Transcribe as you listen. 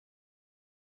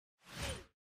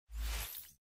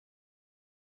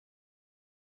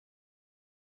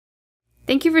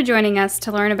Thank you for joining us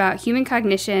to learn about human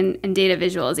cognition and data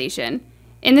visualization.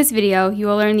 In this video, you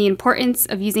will learn the importance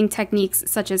of using techniques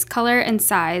such as color and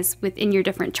size within your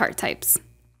different chart types.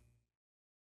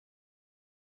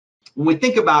 When we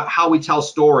think about how we tell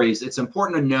stories, it's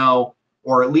important to know,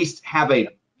 or at least have a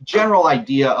general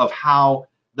idea of how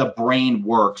the brain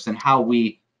works and how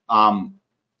we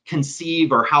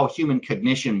conceive, or how human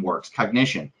cognition works,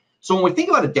 cognition. So when we think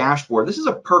about a dashboard, this is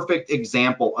a perfect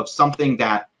example of something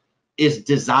that is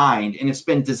designed, and it's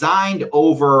been designed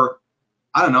over,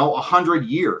 I don't know, 100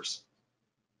 years.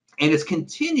 And it's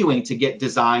continuing to get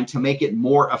designed to make it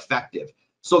more effective.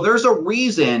 So there's a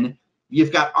reason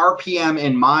you've got RPM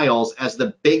in miles as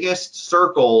the biggest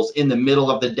circles in the middle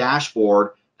of the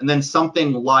dashboard, and then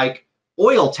something like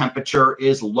oil temperature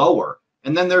is lower.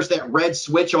 And then there's that red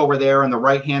switch over there on the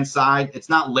right-hand side. It's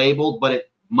not labeled, but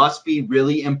it must be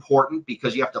really important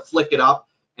because you have to flick it up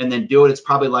and then do it. It's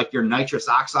probably like your nitrous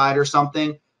oxide or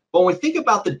something. But when we think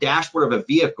about the dashboard of a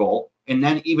vehicle, and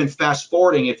then even fast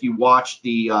forwarding, if you watch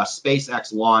the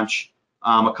SpaceX launch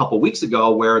a couple weeks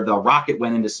ago, where the rocket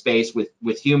went into space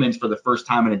with humans for the first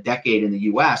time in a decade in the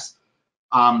US,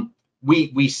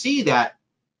 we see that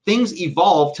things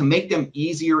evolve to make them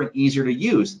easier and easier to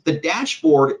use. The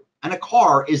dashboard in a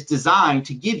car is designed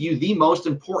to give you the most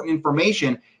important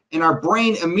information, and our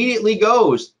brain immediately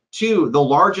goes to the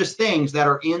largest things that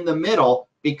are in the middle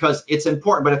because it's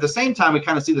important. But at the same time, we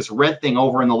kind of see this red thing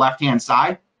over in the left-hand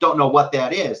side. Don't know what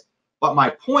that is. But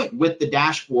my point with the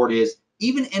dashboard is,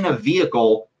 even in a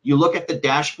vehicle, you look at the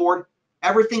dashboard,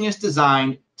 everything is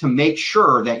designed to make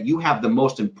sure that you have the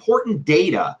most important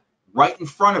data right in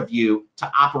front of you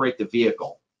to operate the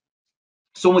vehicle.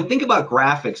 So when we think about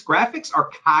graphics, graphics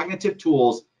are cognitive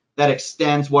tools that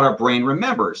extends what our brain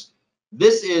remembers.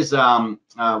 This is one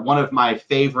of my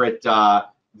favorite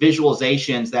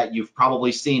visualizations that you've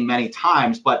probably seen many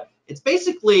times, but it's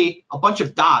basically a bunch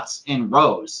of dots in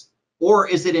rows, or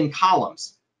is it in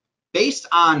columns? Based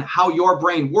on how your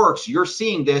brain works, you're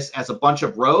seeing this as a bunch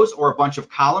of rows or a bunch of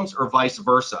columns, or vice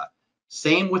versa.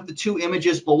 Same with the two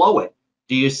images below it.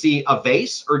 Do you see a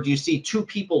vase, or do you see two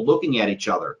people looking at each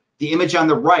other? The image on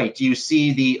the right, do you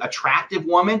see the attractive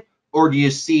woman, or do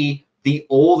you see the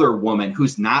older woman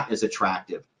who's not as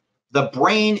attractive? The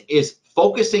brain is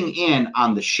focusing in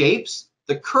on the shapes,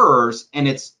 the curves, and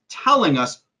it's telling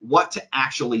us what to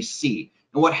actually see.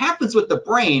 And what happens with the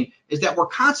brain is that we're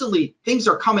constantly, things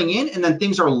are coming in and then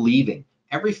things are leaving.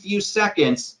 Every few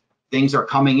seconds, things are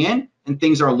coming in and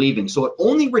things are leaving. So it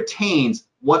only retains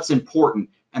what's important.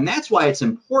 And that's why it's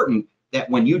important that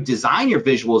when you design your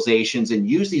visualizations and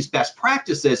use these best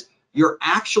practices, you're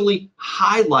actually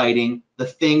highlighting the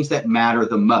things that matter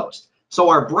the most. So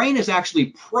our brain is actually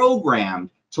programmed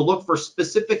to look for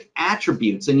specific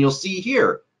attributes. And you'll see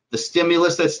here, the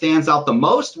stimulus that stands out the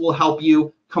most will help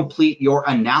you complete your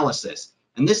analysis.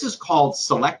 And this is called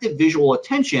selective visual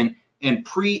attention and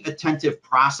pre-attentive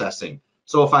processing.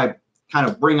 So if I kind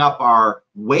of bring up our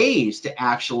ways to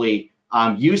actually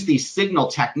use these signal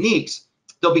techniques,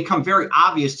 they'll become very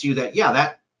obvious to you that, yeah,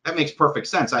 that makes perfect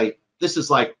sense. This is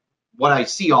like what I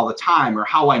see all the time, or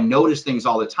how I notice things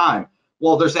all the time.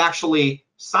 Well, there's actually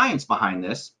science behind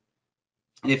this.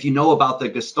 And if you know about the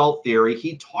Gestalt theory,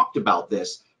 he talked about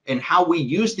this and how we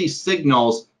use these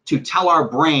signals to tell our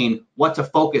brain what to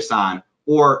focus on,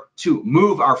 or to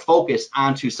move our focus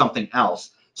onto something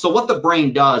else. So what the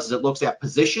brain does is it looks at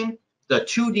position, the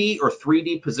 2D or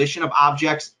 3D position of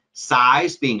objects,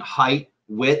 size being height,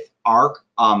 width, arc,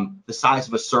 the size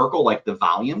of a circle, like the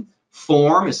volume.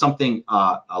 Form is something,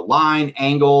 a line,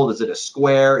 angle, is it a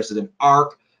square, is it an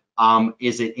arc,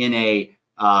 is it in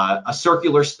a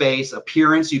circular space?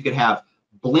 Appearance, you could have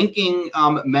blinking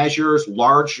measures,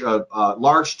 large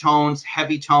tones,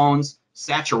 heavy tones,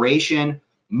 saturation,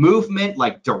 movement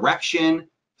like direction,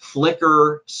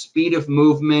 flicker, speed of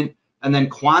movement, and then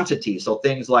quantity, so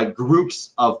things like groups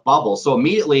of bubbles. So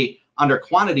immediately under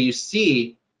quantity, you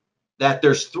see that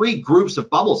there's 3 groups of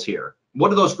bubbles here. What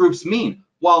do those groups mean?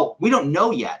 Well, we don't know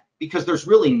yet, because there's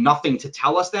really nothing to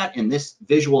tell us that in this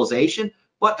visualization.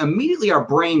 But immediately our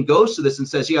brain goes to this and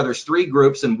says, yeah, there's 3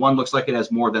 groups and one looks like it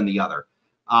has more than the other.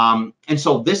 And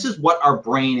so this is what our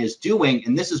brain is doing,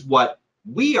 and this is what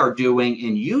we are doing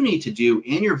and you need to do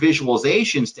in your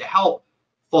visualizations to help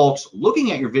folks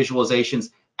looking at your visualizations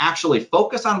actually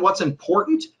focus on what's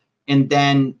important, and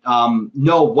then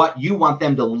know what you want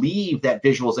them to leave that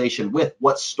visualization with,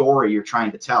 what story you're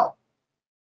trying to tell.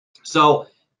 So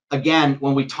again,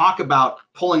 when we talk about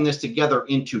pulling this together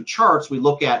into charts, we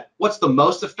look at what's the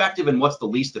most effective and what's the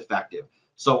least effective.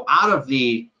 So out of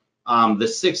the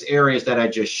 6 areas that I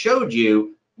just showed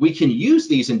you, we can use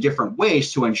these in different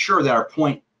ways to ensure that our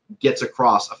point gets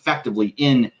across effectively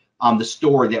in the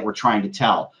story that we're trying to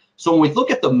tell. So when we look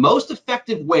at the most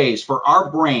effective ways for our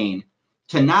brain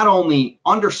to not only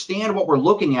understand what we're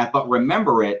looking at, but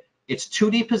remember it, it's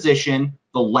 2D position,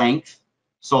 the length.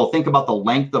 So think about the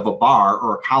length of a bar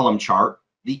or a column chart,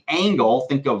 the angle,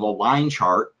 think of a line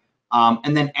chart,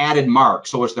 and then added marks.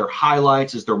 So is there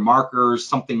highlights, is there markers,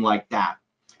 something like that.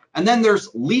 And then there's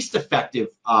least effective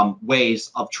ways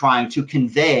of trying to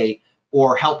convey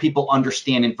or help people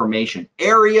understand information.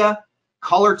 Area,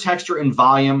 color, texture, and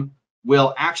volume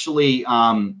will actually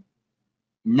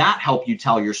not help you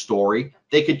tell your story.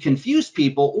 They could confuse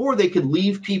people, or they could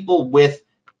leave people with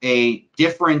a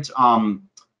different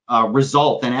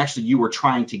result than actually you were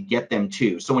trying to get them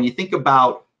to. So when you think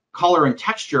about color and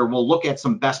texture, we'll look at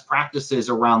some best practices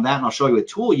around that, and I'll show you a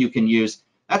tool you can use.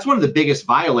 That's one of the biggest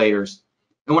violators.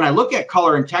 And when I look at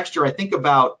color and texture, I think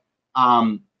about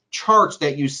charts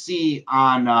that you see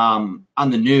on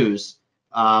the news.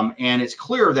 And it's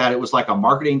clear that it was like a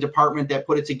marketing department that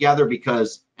put it together,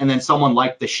 because, and then someone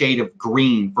liked the shade of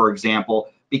green, for example,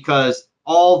 because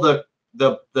all the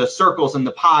circles in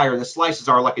the pie or the slices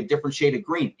are like a different shade of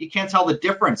green. You can't tell the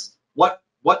difference. What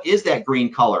is that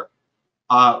green color?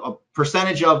 A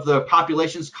percentage of the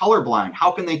population's colorblind.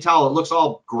 How can they tell? It looks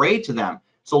all gray to them.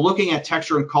 So looking at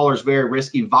texture and color is very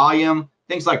risky. Volume,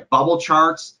 things like bubble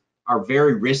charts are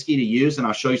very risky to use, and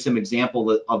I'll show you some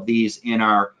examples of these in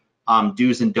our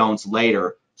do's and don'ts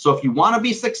later. So if you want to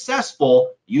be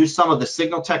successful, use some of the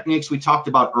signal techniques we talked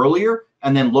about earlier,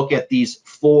 and then look at these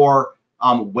 4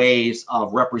 ways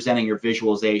of representing your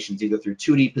visualizations, either through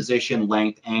 2D position,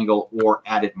 length, angle, or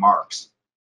added marks.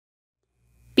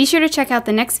 Be sure to check out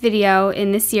the next video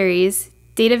in this series,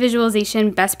 Data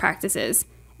Visualization Best Practices,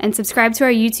 and subscribe to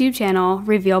our YouTube channel,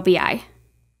 Reveal BI.